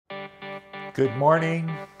Good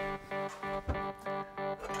morning.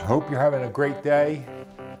 I hope you're having a great day.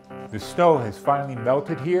 The snow has finally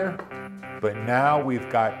melted here, but now we've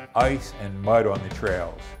got ice and mud on the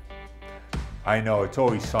trails. I know, it's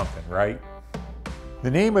always something, right?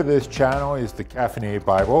 The name of this channel is the Caffeinated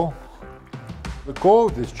Bible. The goal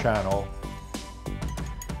of this channel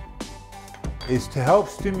is to help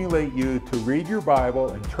stimulate you to read your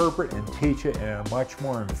Bible, interpret, and teach it in a much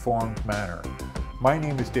more informed manner. My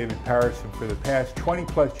name is David Parris, and for the past 20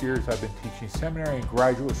 plus years I've been teaching seminary and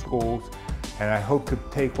graduate schools, and I hope to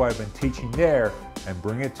take what I've been teaching there and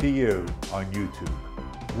bring it to you on YouTube.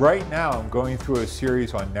 Right now I'm going through a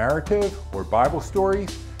series on narrative or Bible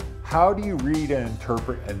stories. How do you read and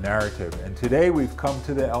interpret a narrative? And today we've come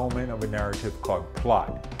to the element of a narrative called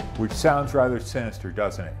plot, which sounds rather sinister,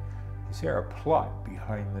 doesn't it? Is there a plot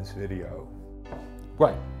behind this video?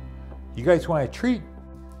 What? You guys want a treat?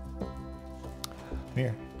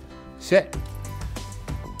 Here, sit.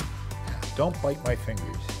 Don't bite my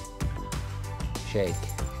fingers. Shake,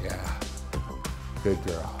 yeah. Good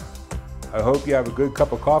girl. I hope you have a good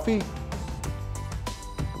cup of coffee,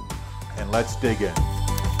 and let's dig in.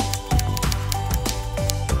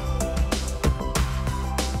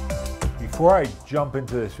 Before I jump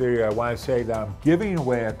into this video, I want to say that I'm giving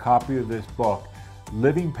away a copy of this book,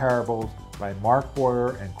 Living Parables by Mark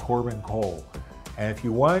Boyer and Corbin. And if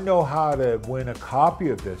you want to know how to win a copy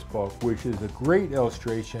of this book, which is a great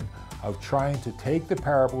illustration of trying to take the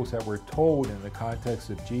parables that were told in the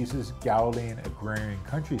context of Jesus' Galilean agrarian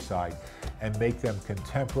countryside and make them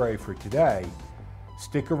contemporary for today,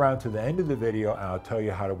 stick around to the end of the video and I'll tell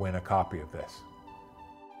you how to win a copy of this.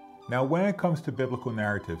 Now, when it comes to biblical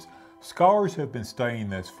narratives, scholars have been studying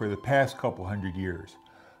this for the past couple hundred years.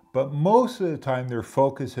 But most of the time their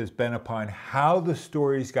focus has been upon how the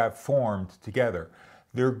stories got formed together.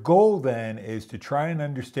 Their goal then is to try and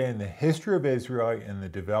understand the history of Israel and the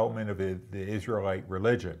development of the Israelite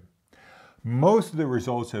religion. Most of the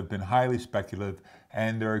results have been highly speculative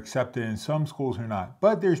and they're accepted in some schools or not,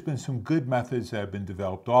 but there's been some good methods that have been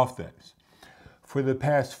developed off this. For the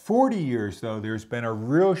past 40 years though, there's been a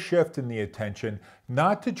real shift in the attention,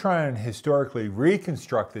 not to try and historically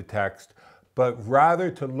reconstruct the text, but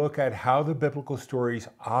rather to look at how the biblical stories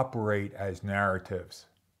operate as narratives.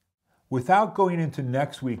 Without going into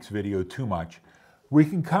next week's video too much, we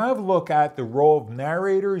can kind of look at the role of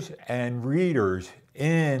narrators and readers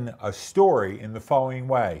in a story in the following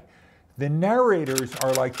way. The narrators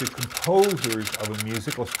are like the composers of a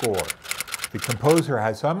musical score. The composer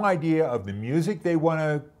has some idea of the music they want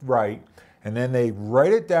to write, and then they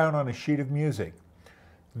write it down on a sheet of music.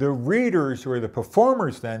 The readers or the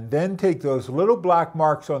performers then take those little black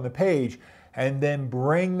marks on the page and then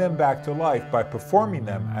bring them back to life by performing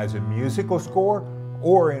them as a musical score,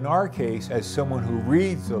 or in our case, as someone who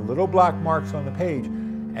reads the little black marks on the page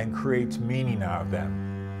and creates meaning out of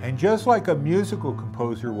them. And just like a musical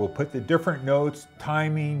composer will put the different notes,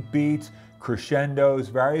 timing, beats, crescendos,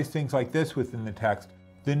 various things like this within the text,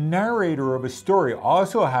 the narrator of a story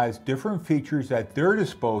also has different features at their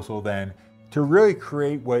disposal then to really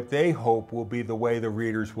create what they hope will be the way the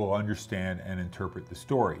readers will understand and interpret the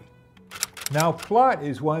story. Now, plot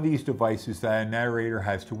is one of these devices that a narrator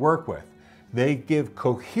has to work with. They give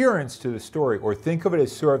coherence to the story, or think of it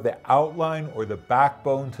as sort of the outline or the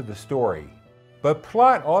backbone to the story. But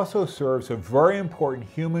plot also serves a very important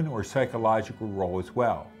human or psychological role as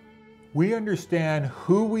well. We understand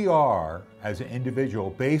who we are as an individual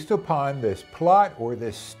based upon this plot or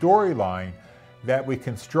this storyline that we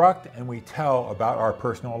construct and we tell about our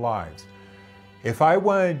personal lives. If I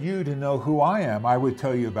wanted you to know who I am, I would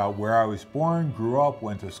tell you about where I was born, grew up,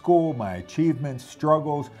 went to school, my achievements,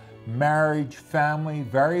 struggles, marriage, family,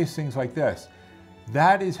 various things like this.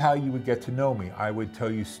 That is how you would get to know me. I would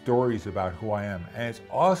tell you stories about who I am. And it's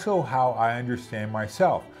also how I understand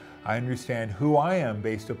myself. I understand who I am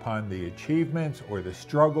based upon the achievements or the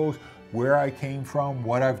struggles, where I came from,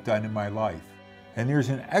 what I've done in my life. And there's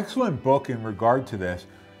an excellent book in regard to this.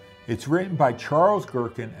 It's written by Charles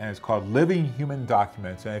Gherkin and it's called Living Human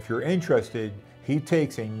Documents. And if you're interested, he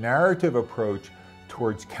takes a narrative approach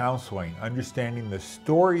towards counseling, understanding the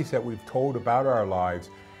stories that we've told about our lives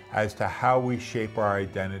as to how we shape our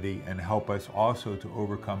identity and help us also to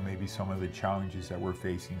overcome maybe some of the challenges that we're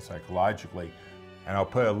facing psychologically. And I'll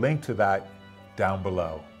put a link to that down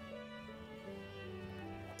below.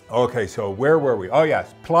 Okay, so where were we? Oh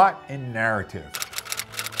yes, plot and narrative.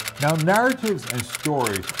 Now, narratives and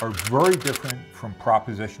stories are very different from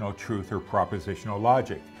propositional truth or propositional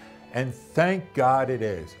logic. And thank God it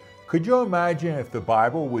is. Could you imagine if the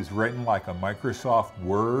Bible was written like a Microsoft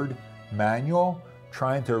Word manual?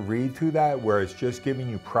 trying to read through that where it's just giving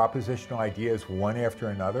you propositional ideas one after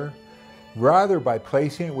another. Rather, by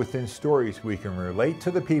placing it within stories, we can relate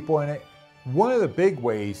to the people in it. One of the big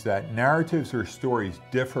ways that narratives or stories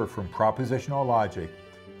differ from propositional logic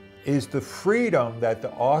is the freedom that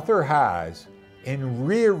the author has in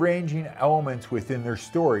rearranging elements within their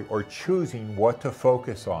story or choosing what to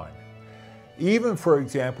focus on. Even, for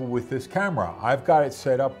example, with this camera, I've got it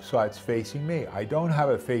set up so it's facing me. I don't have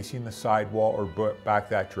it facing the side wall or back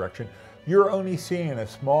that direction. You're only seeing a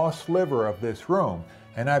small sliver of this room.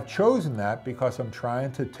 And I've chosen that because I'm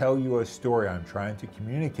trying to tell you a story. I'm trying to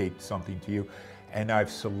communicate something to you. And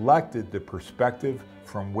I've selected the perspective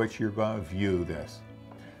from which you're going to view this.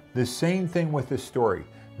 The same thing with the story.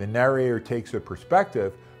 The narrator takes a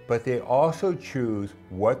perspective, but they also choose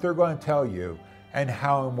what they're going to tell you and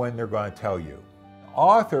how and when they're going to tell you. The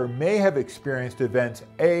author may have experienced events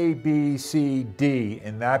A, B, C, D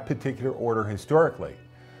in that particular order historically,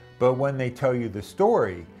 but when they tell you the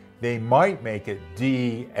story, they might make it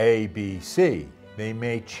D, A, B, C. They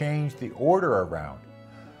may change the order around.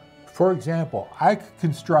 For example, I could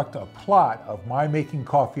construct a plot of my making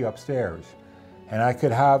coffee upstairs, and I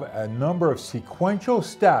could have a number of sequential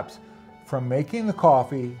steps from making the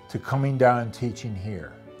coffee to coming down and teaching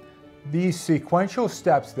here. These sequential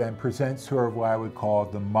steps then present sort of what I would call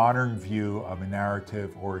the modern view of a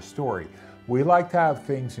narrative or a story. We like to have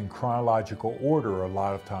things in chronological order a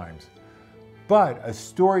lot of times. But a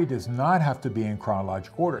story does not have to be in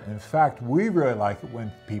chronological order. In fact, we really like it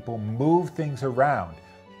when people move things around.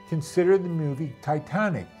 Consider the movie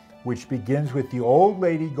Titanic, which begins with the old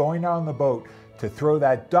lady going out on the boat to throw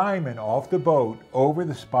that diamond off the boat over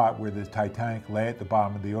the spot where the Titanic lay at the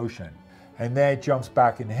bottom of the ocean. And then it jumps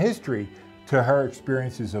back in history to her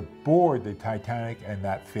experiences aboard the Titanic and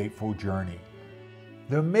that fateful journey.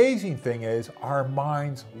 The amazing thing is our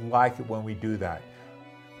minds like it when we do that.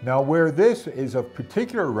 Now, where this is of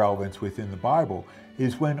particular relevance within the Bible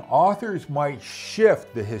is when authors might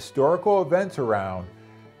shift the historical events around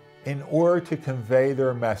in order to convey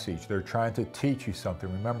their message. They're trying to teach you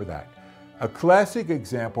something, remember that. A classic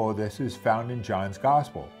example of this is found in John's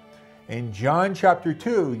Gospel. In John chapter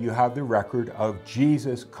 2, you have the record of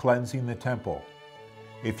Jesus cleansing the temple.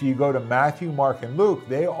 If you go to Matthew, Mark, and Luke,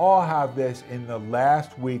 they all have this in the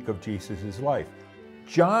last week of Jesus' life.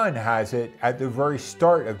 John has it at the very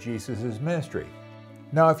start of Jesus' ministry.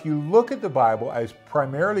 Now, if you look at the Bible as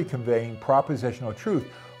primarily conveying propositional truth,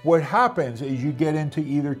 what happens is you get into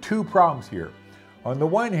either two problems here. On the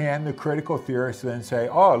one hand, the critical theorists then say,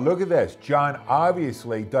 oh, look at this. John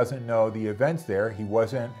obviously doesn't know the events there. He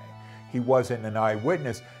wasn't an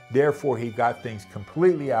eyewitness. Therefore, he got things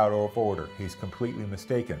completely out of order. He's completely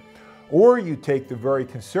mistaken. Or you take the very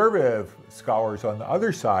conservative scholars on the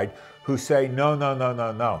other side who say, no, no, no,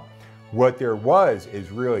 no, no. What there was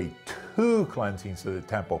is really two cleansings of the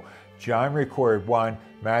temple. John recorded one,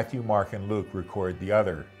 Matthew, Mark, and Luke recorded the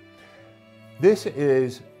other. This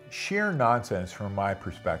is sheer nonsense from my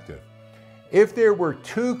perspective. If there were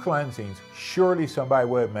two cleansings, surely somebody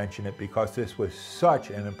would have mentioned it because this was such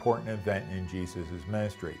an important event in Jesus'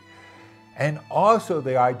 ministry. And also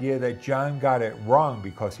the idea that John got it wrong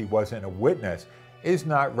because he wasn't a witness is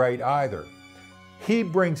not right either. He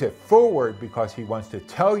brings it forward because he wants to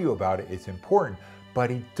tell you about it, it's important, but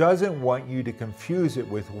he doesn't want you to confuse it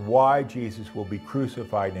with why Jesus will be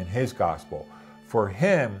crucified in his gospel. For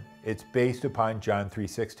him, it's based upon John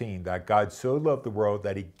 3:16, that God so loved the world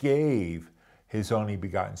that he gave his only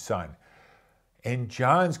begotten Son. In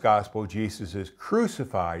John's gospel, Jesus is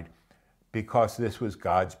crucified because this was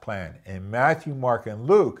God's plan. In Matthew, Mark, and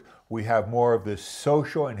Luke, we have more of the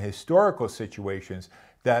social and historical situations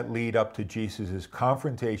that lead up to Jesus'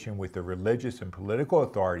 confrontation with the religious and political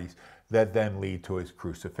authorities that then lead to his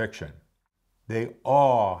crucifixion. They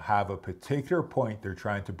all have a particular point they're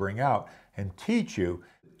trying to bring out and teach you,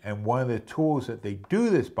 and one of the tools that they do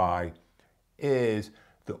this by is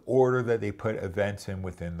the order that they put events in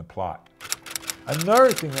within the plot.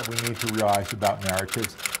 Another thing that we need to realize about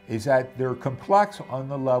narratives is that they're complex on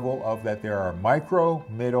the level of that there are micro,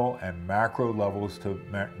 middle, and macro levels to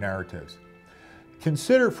narratives.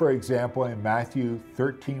 Consider, for example, in Matthew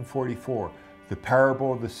 13:44, the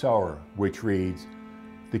parable of the sower, which reads,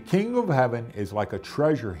 "The kingdom of heaven is like a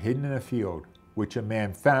treasure hidden in a field, which a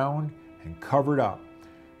man found and covered up.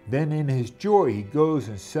 Then in his joy he goes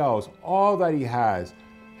and sells all that he has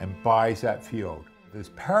and buys that field."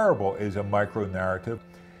 This parable is a micro-narrative.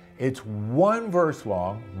 It's one verse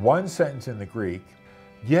long, one sentence in the Greek,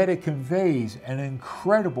 yet it conveys an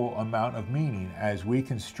incredible amount of meaning as we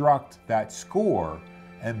construct that score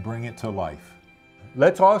and bring it to life.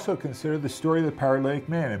 Let's also consider the story of the paralytic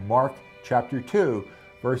man in Mark chapter 2,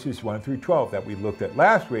 verses 1 through 12 that we looked at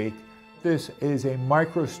last week. This is a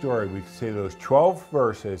micro story. We can say those 12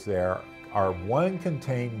 verses there are one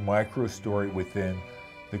contained micro story within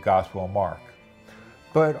the Gospel of Mark.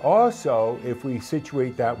 But also, if we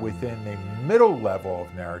situate that within the middle level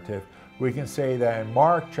of narrative, we can say that in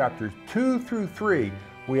Mark chapters 2 through 3,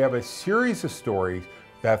 we have a series of stories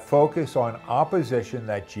that focus on opposition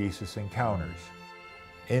that Jesus encounters.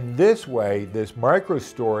 In this way, this micro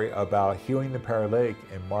story about healing the paralytic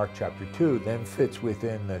in Mark chapter 2 then fits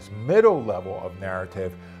within this middle level of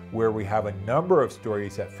narrative where we have a number of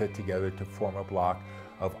stories that fit together to form a block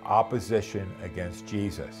of opposition against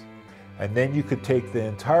Jesus. And then you could take the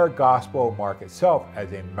entire Gospel of Mark itself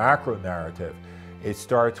as a macro narrative. It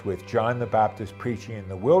starts with John the Baptist preaching in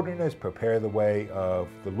the wilderness, prepare the way of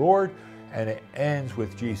the Lord, and it ends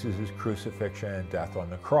with Jesus' crucifixion and death on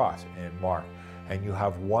the cross in Mark. And you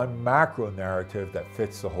have one macro narrative that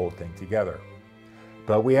fits the whole thing together.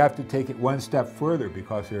 But we have to take it one step further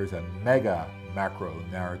because there's a mega macro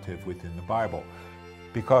narrative within the Bible.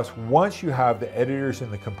 Because once you have the editors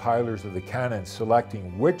and the compilers of the canon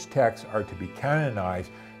selecting which texts are to be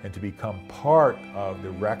canonized and to become part of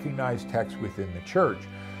the recognized text within the church,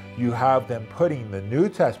 you have them putting the New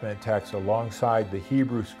Testament text alongside the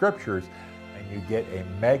Hebrew scriptures, and you get a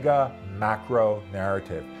mega macro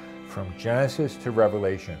narrative from Genesis to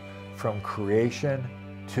Revelation, from creation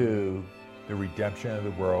to the redemption of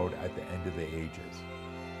the world at the end of the ages.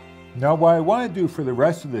 Now, what I want to do for the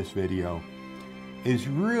rest of this video is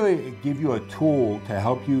really give you a tool to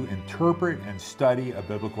help you interpret and study a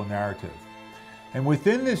biblical narrative. And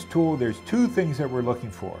within this tool, there's two things that we're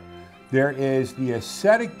looking for. There is the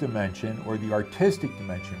aesthetic dimension or the artistic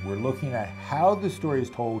dimension. We're looking at how the story is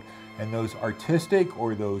told and those artistic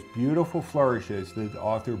or those beautiful flourishes that the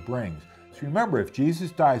author brings. So remember, if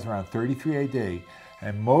Jesus dies around 33 AD,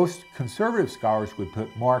 and most conservative scholars would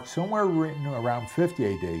put Mark somewhere written around 50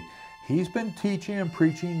 AD, he's been teaching and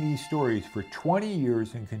preaching these stories for 20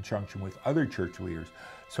 years in conjunction with other church leaders.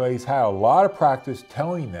 So he's had a lot of practice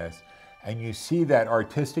telling this, and you see that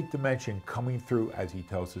artistic dimension coming through as he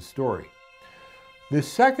tells the story. The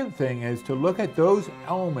second thing is to look at those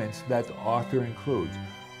elements that the author includes.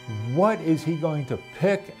 What is he going to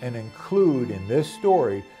pick and include in this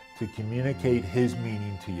story to communicate his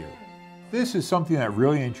meaning to you? This is something that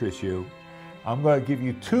really interests you. I'm going to give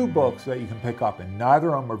you two books that you can pick up, and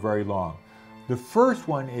neither of them are very long. The first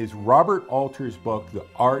one is Robert Alter's book, The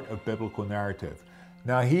Art of Biblical Narrative.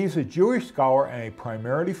 Now, he's a Jewish scholar and he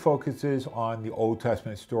primarily focuses on the Old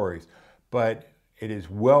Testament stories, but it is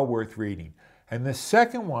well worth reading. And the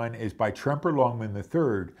second one is by Tremper Longman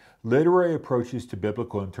III, Literary Approaches to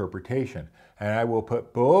Biblical Interpretation. And I will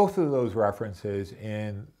put both of those references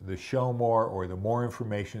in the Show More or the More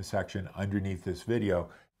Information section underneath this video.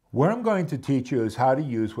 What I'm going to teach you is how to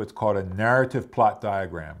use what's called a narrative plot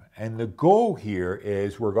diagram. And the goal here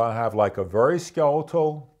is we're going to have like a very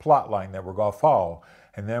skeletal plot line that we're going to follow.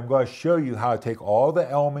 And then I'm going to show you how to take all the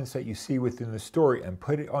elements that you see within the story and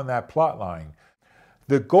put it on that plot line.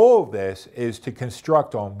 The goal of this is to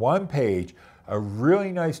construct on one page a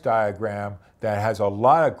really nice diagram that has a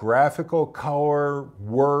lot of graphical color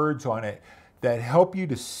words on it that help you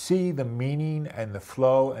to see the meaning and the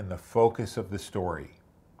flow and the focus of the story.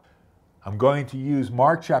 I'm going to use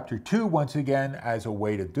Mark chapter 2 once again as a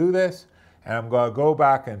way to do this, and I'm going to go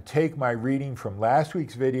back and take my reading from last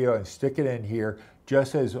week's video and stick it in here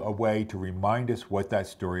just as a way to remind us what that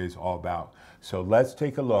story is all about. So let's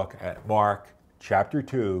take a look at Mark chapter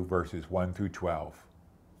 2 verses 1 through 12.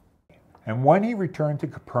 And when he returned to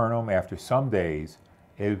Capernaum after some days,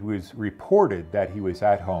 it was reported that he was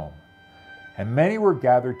at home. And many were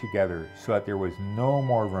gathered together so that there was no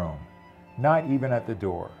more room, not even at the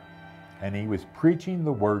door. And he was preaching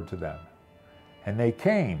the word to them. And they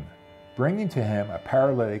came, bringing to him a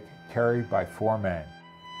paralytic carried by 4 men.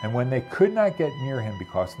 And when they could not get near him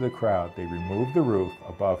because of the crowd, they removed the roof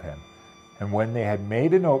above him. And when they had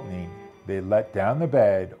made an opening, they let down the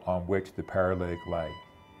bed on which the paralytic lay.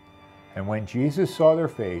 And when Jesus saw their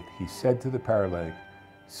faith, he said to the paralytic,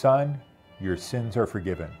 "Son, your sins are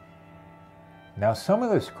forgiven." Now some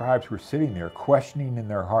of the scribes were sitting there questioning in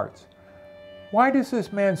their hearts, "Why does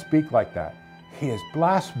this man speak like that? He is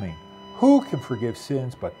blaspheming. Who can forgive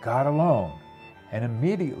sins but God alone?" And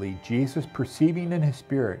immediately Jesus, perceiving in his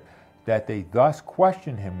spirit that they thus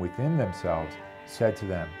questioned him within themselves, said to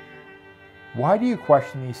them, "Why do you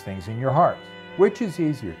question these things in your hearts? Which is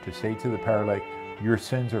easier, to say to the paralytic, 'Your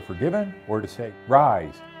sins are forgiven,' or to say,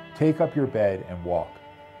 'Rise, take up your bed and walk'?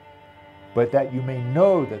 But that you may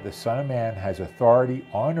know that the Son of Man has authority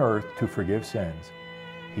on earth to forgive sins,"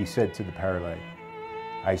 he said to the paralytic,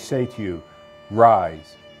 I say to you,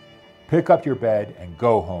 rise, pick up your bed and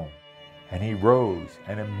go home. And he rose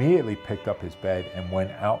and immediately picked up his bed and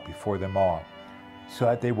went out before them all, so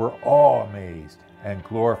that they were all amazed and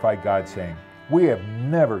glorified God, saying, we have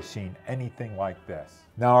never seen anything like this.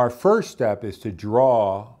 Now our first step is to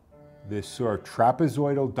draw this sort of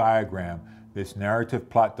trapezoidal diagram, this narrative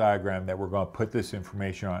plot diagram that we're going to put this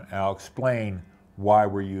information on, and I'll explain why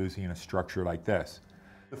we're using a structure like this.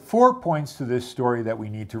 The 4 points to this story that we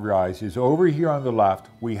need to realize is over here on the left,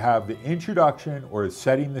 we have the introduction or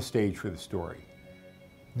setting the stage for the story.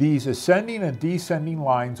 These ascending and descending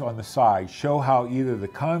lines on the side show how either the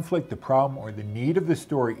conflict, the problem, or the need of the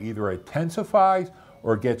story either intensifies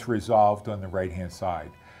or gets resolved on the right-hand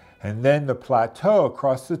side. And then the plateau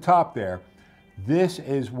across the top there, this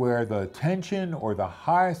is where the tension or the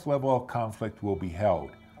highest level of conflict will be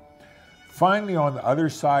held. Finally, on the other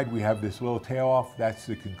side, we have this little tail off. That's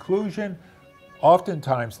the conclusion.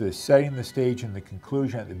 Oftentimes, the setting the stage and the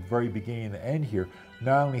conclusion at the very beginning and the end here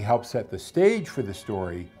not only help set the stage for the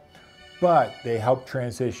story, but they help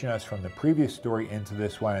transition us from the previous story into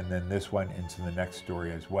this one and then this one into the next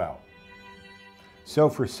story as well. So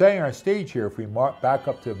for setting our stage here, if we back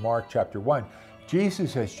up to Mark chapter 1,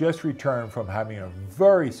 Jesus has just returned from having a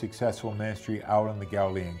very successful ministry out on the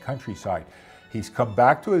Galilean countryside. He's come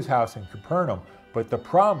back to his house in Capernaum, but the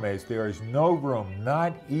problem is there is no room,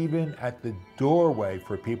 not even at the doorway,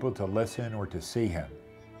 for people to listen or to see him.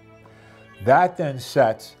 That then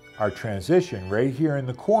sets our transition right here in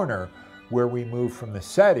the corner where we move from the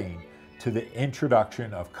setting to the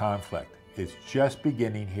introduction of conflict. It's just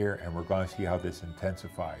beginning here, and we're going to see how this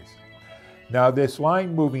intensifies. Now this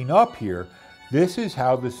line moving up here, this is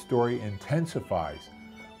how the story intensifies.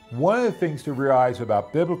 One of the things to realize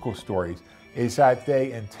about biblical stories is that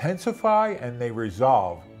they intensify and they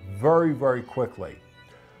resolve very, very quickly.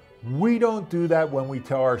 We don't do that when we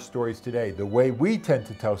tell our stories today. The way we tend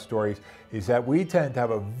to tell stories is that we tend to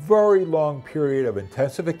have a very long period of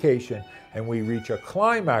intensification, and we reach a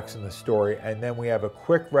climax in the story, and then we have a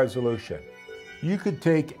quick resolution. You could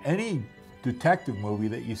take any detective movie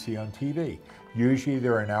that you see on TV. Usually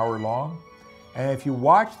they're an hour long, and if you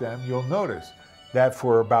watch them, you'll notice that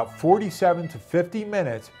for about 47 to 50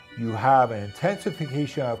 minutes, you have an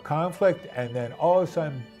intensification of conflict, and then all of a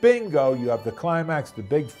sudden, bingo, you have the climax, the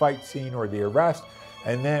big fight scene or the arrest,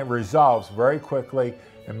 and then it resolves very quickly,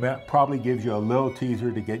 and that probably gives you a little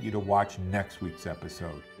teaser to get you to watch next week's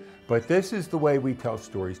episode. But this is the way we tell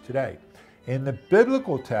stories today. In the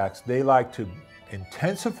biblical text, they like to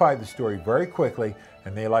intensify the story very quickly,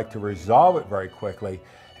 and they like to resolve it very quickly,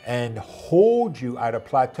 and hold you at a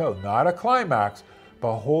plateau, not a climax,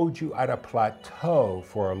 but hold you at a plateau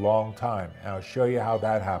for a long time. And I'll show you how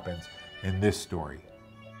that happens in this story.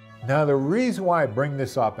 Now the reason why I bring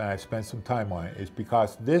this up, and I spent some time on it, is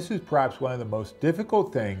because this is perhaps one of the most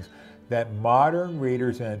difficult things that modern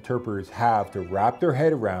readers and interpreters have to wrap their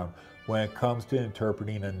head around when it comes to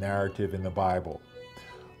interpreting a narrative in the Bible.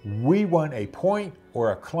 We want a point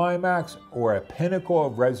or a climax or a pinnacle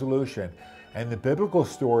of resolution, and the biblical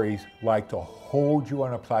stories like to hold you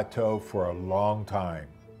on a plateau for a long time.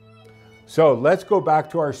 So let's go back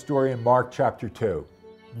to our story in Mark chapter 2.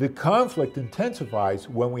 The conflict intensifies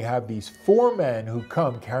when we have these 4 men who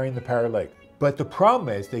come carrying the paralytic. But the problem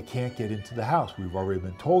is they can't get into the house. We've already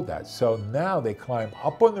been told that. So now they climb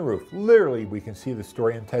up on the roof. Literally, we can see the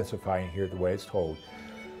story intensifying here the way it's told.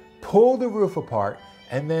 Pull the roof apart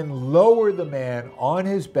and then lower the man on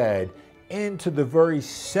his bed into the very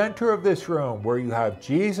center of this room where you have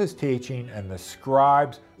Jesus teaching and the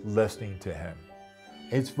scribes listening to him.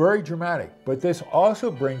 It's very dramatic, but this also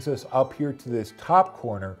brings us up here to this top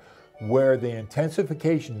corner where the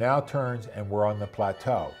intensification now turns and we're on the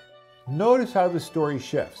plateau. Notice how the story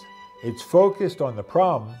shifts. It's focused on the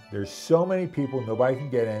problem. There's so many people, nobody can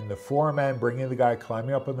get in. The 4 men bringing the guy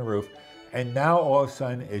climbing up on the roof, and now all of a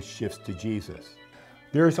sudden it shifts to Jesus.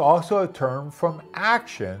 There's also a turn from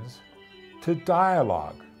actions to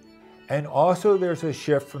dialogue. And also there's a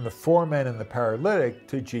shift from the 4 men and the paralytic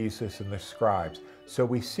to Jesus and the scribes. So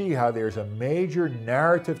we see how there's a major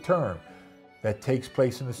narrative turn that takes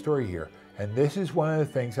place in the story here. And this is one of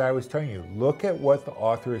the things I was telling you. Look at what the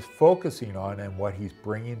author is focusing on and what he's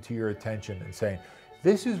bringing to your attention and saying,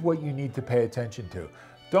 this is what you need to pay attention to.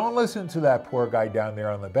 Don't listen to that poor guy down there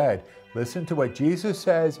on the bed. Listen to what Jesus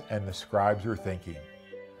says and the scribes are thinking.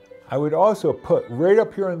 I would also put right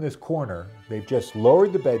up here in this corner, they've just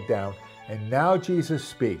lowered the bed down, and now Jesus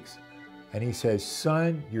speaks. And he says,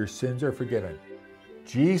 son, your sins are forgiven.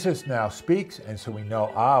 Jesus now speaks, and so we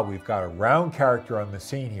know, we've got a round character on the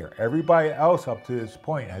scene here. Everybody else up to this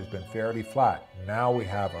point has been fairly flat. Now we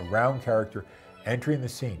have a round character, entering the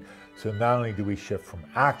scene. So not only do we shift from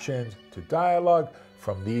actions to dialogue,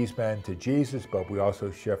 from these men to Jesus, but we also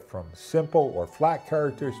shift from simple or flat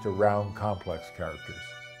characters to round, complex characters.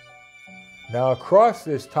 Now across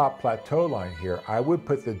this top plateau line here, I would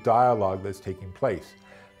put the dialogue that's taking place.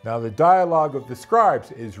 Now the dialogue of the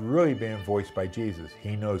scribes is really being voiced by Jesus.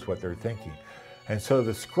 He knows what they're thinking. And so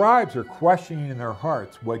the scribes are questioning in their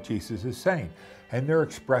hearts what Jesus is saying, and they're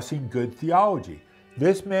expressing good theology.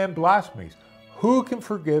 This man blasphemies. Who can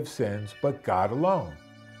forgive sins but God alone?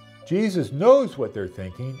 Jesus knows what they're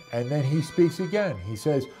thinking, and then he speaks again. He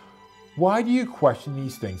says, why do you question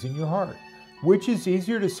these things in your heart? Which is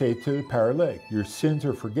easier to say to the paralytic, your sins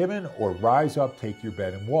are forgiven, or rise up, take your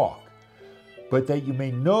bed and walk? But that you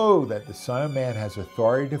may know that the Son of Man has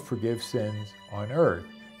authority to forgive sins on earth,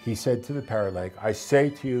 he said to the paralytic, I say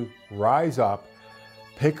to you, rise up,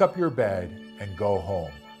 pick up your bed, and go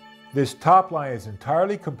home. This top line is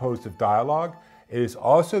entirely composed of dialogue. It is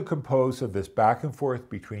also composed of this back and forth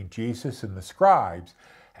between Jesus and the scribes,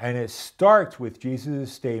 and it starts with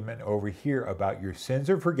Jesus' statement over here about your sins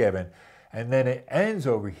are forgiven, and then it ends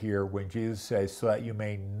over here when Jesus says, so that you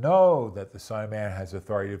may know that the Son of Man has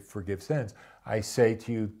authority to forgive sins, I say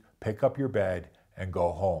to you, pick up your bed and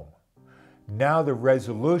go home. Now the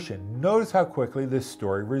resolution, notice how quickly this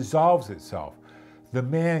story resolves itself. The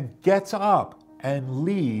man gets up and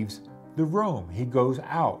leaves the room. He goes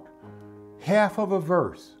out. Half of a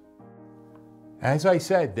verse. As I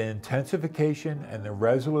said, the intensification and the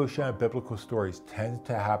resolution of biblical stories tends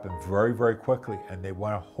to happen very, very quickly, and they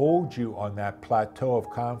want to hold you on that plateau of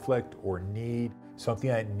conflict or need, something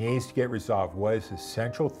that needs to get resolved. What is the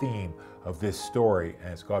central theme of this story?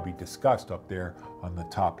 And it's got to be discussed up there on the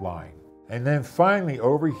top line. And then finally,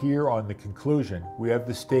 over here on the conclusion, we have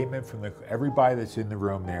the statement from everybody that's in the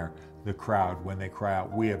room there, the crowd, when they cry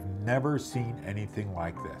out, we have never seen anything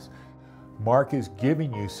like this. Mark is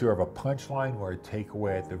giving you sort of a punchline or a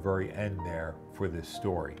takeaway at the very end there for this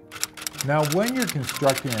story. Now, when you're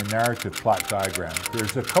constructing a narrative plot diagram,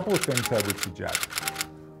 there's a couple of things I would suggest.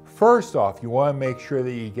 First off, you want to make sure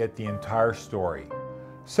that you get the entire story.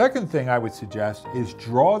 Second thing I would suggest is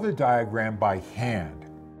draw the diagram by hand.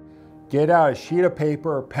 Get out a sheet of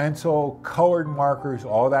paper, pencil, colored markers,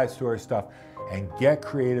 all that sort of stuff, and get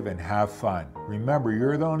creative and have fun. Remember,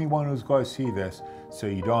 you're the only one who's going to see this, so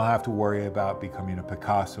you don't have to worry about becoming a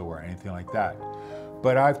Picasso or anything like that.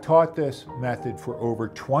 But I've taught this method for over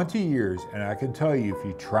 20 years, and I can tell you, if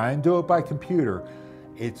you try and do it by computer,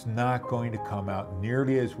 it's not going to come out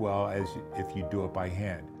nearly as well as if you do it by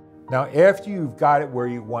hand. Now, after you've got it where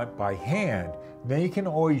you want by hand, then you can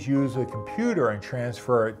always use a computer and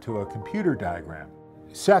transfer it to a computer diagram.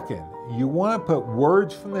 Second, you want to put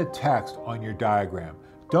words from the text on your diagram.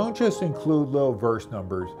 Don't just include little verse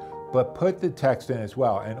numbers, but put the text in as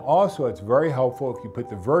well. And also, it's very helpful if you put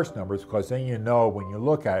the verse numbers, because then you know when you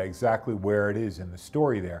look at it exactly where it is in the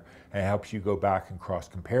story there, and it helps you go back and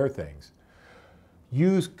cross-compare things.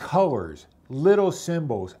 Use colors, little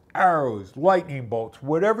symbols, arrows, lightning bolts,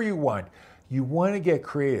 whatever you want. You want to get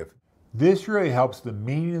creative. This really helps the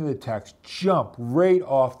meaning of the text jump right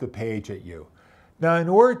off the page at you. Now, in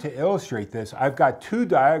order to illustrate this, I've got two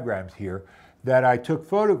diagrams here that I took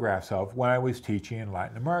photographs of when I was teaching in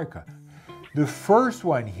Latin America. The first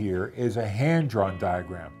one here is a hand-drawn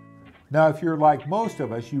diagram. Now, if you're like most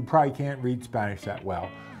of us, you probably can't read Spanish that well,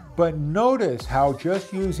 but notice how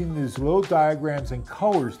just using these little diagrams and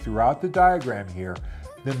colors throughout the diagram here,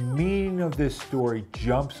 the meaning of this story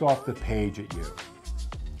jumps off the page at you.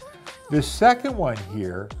 The second one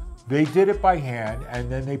here, they did it by hand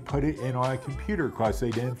and then they put it in on a computer because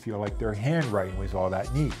they didn't feel like their handwriting was all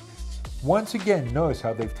that neat. Once again, notice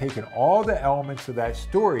how they've taken all the elements of that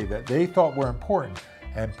story that they thought were important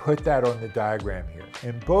and put that on the diagram here.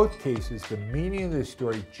 In both cases, the meaning of this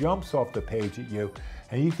story jumps off the page at you,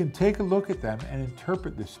 and you can take a look at them and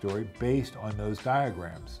interpret the story based on those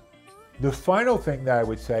diagrams. The final thing that I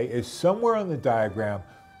would say is somewhere on the diagram,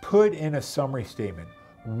 put in a summary statement.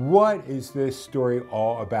 What is this story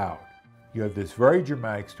all about? You have this very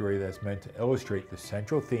dramatic story that's meant to illustrate the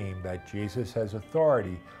central theme that Jesus has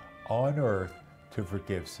authority on earth to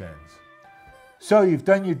forgive sins. So you've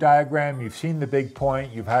done your diagram, you've seen the big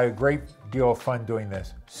point, you've had a great deal of fun doing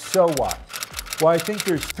this. So what? Well, I think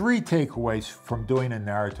there's three takeaways from doing a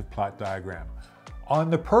narrative plot diagram. On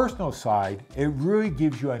the personal side, it really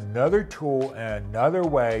gives you another tool and another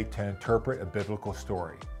way to interpret a biblical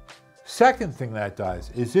story. Second thing that does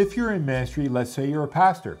is if you're in ministry, let's say you're a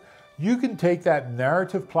pastor, you can take that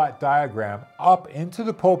narrative plot diagram up into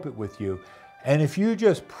the pulpit with you, and if you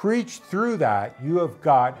just preach through that, you have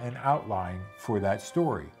got an outline for that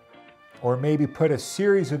story. or maybe put a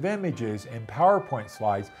series of images in PowerPoint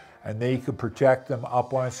slides, and then you can project them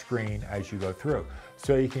up on a screen as you go through.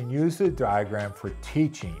 So you can use the diagram for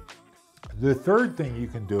teaching. The third thing you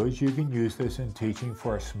can do is you can use this in teaching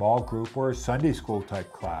for a small group or a Sunday school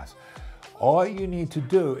type class. All you need to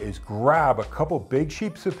do is grab a couple big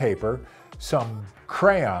sheets of paper, some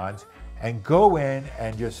crayons, and go in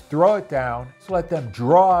and just throw it down. So let them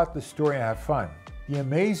draw out the story and have fun. The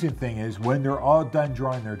amazing thing is when they're all done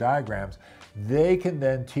drawing their diagrams, they can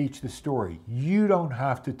then teach the story. You don't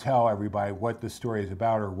have to tell everybody what the story is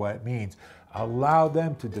about or what it means. Allow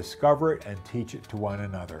them to discover it and teach it to one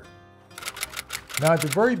another. Now, at the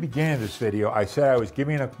very beginning of this video, I said I was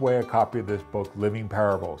giving away a copy of this book, Living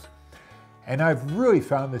Parables. And I've really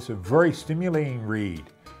found this a very stimulating read.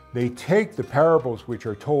 They take the parables which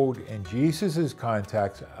are told in Jesus'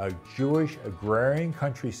 context, a Jewish agrarian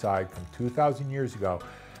countryside from 2,000 years ago,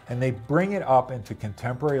 and they bring it up into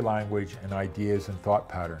contemporary language and ideas and thought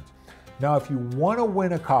patterns. Now, if you want to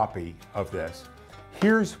win a copy of this,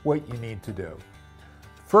 here's what you need to do.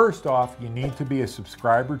 First off, you need to be a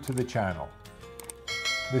subscriber to the channel.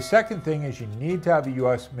 The second thing is you need to have a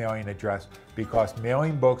US mailing address because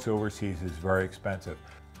mailing books overseas is very expensive.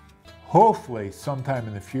 Hopefully, sometime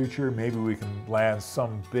in the future, maybe we can land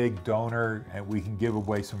some big donor and we can give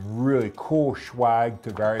away some really cool swag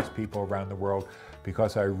to various people around the world,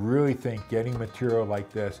 because I really think getting material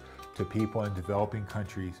like this to people in developing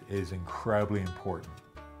countries is incredibly important.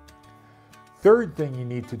 Third thing you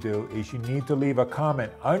need to do is you need to leave a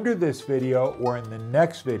comment under this video or in the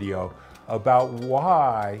next video about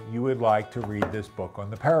why you would like to read this book on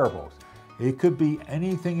the parables. It could be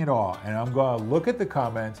anything at all, and I'm going to look at the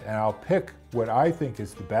comments and I'll pick what I think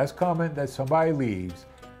is the best comment that somebody leaves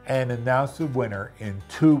and announce the winner in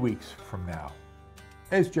 2 weeks from now.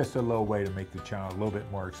 It's just a little way to make the channel a little bit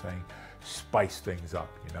more exciting, spice things up,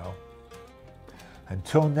 you know.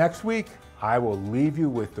 Until next week, I will leave you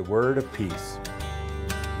with the word of peace.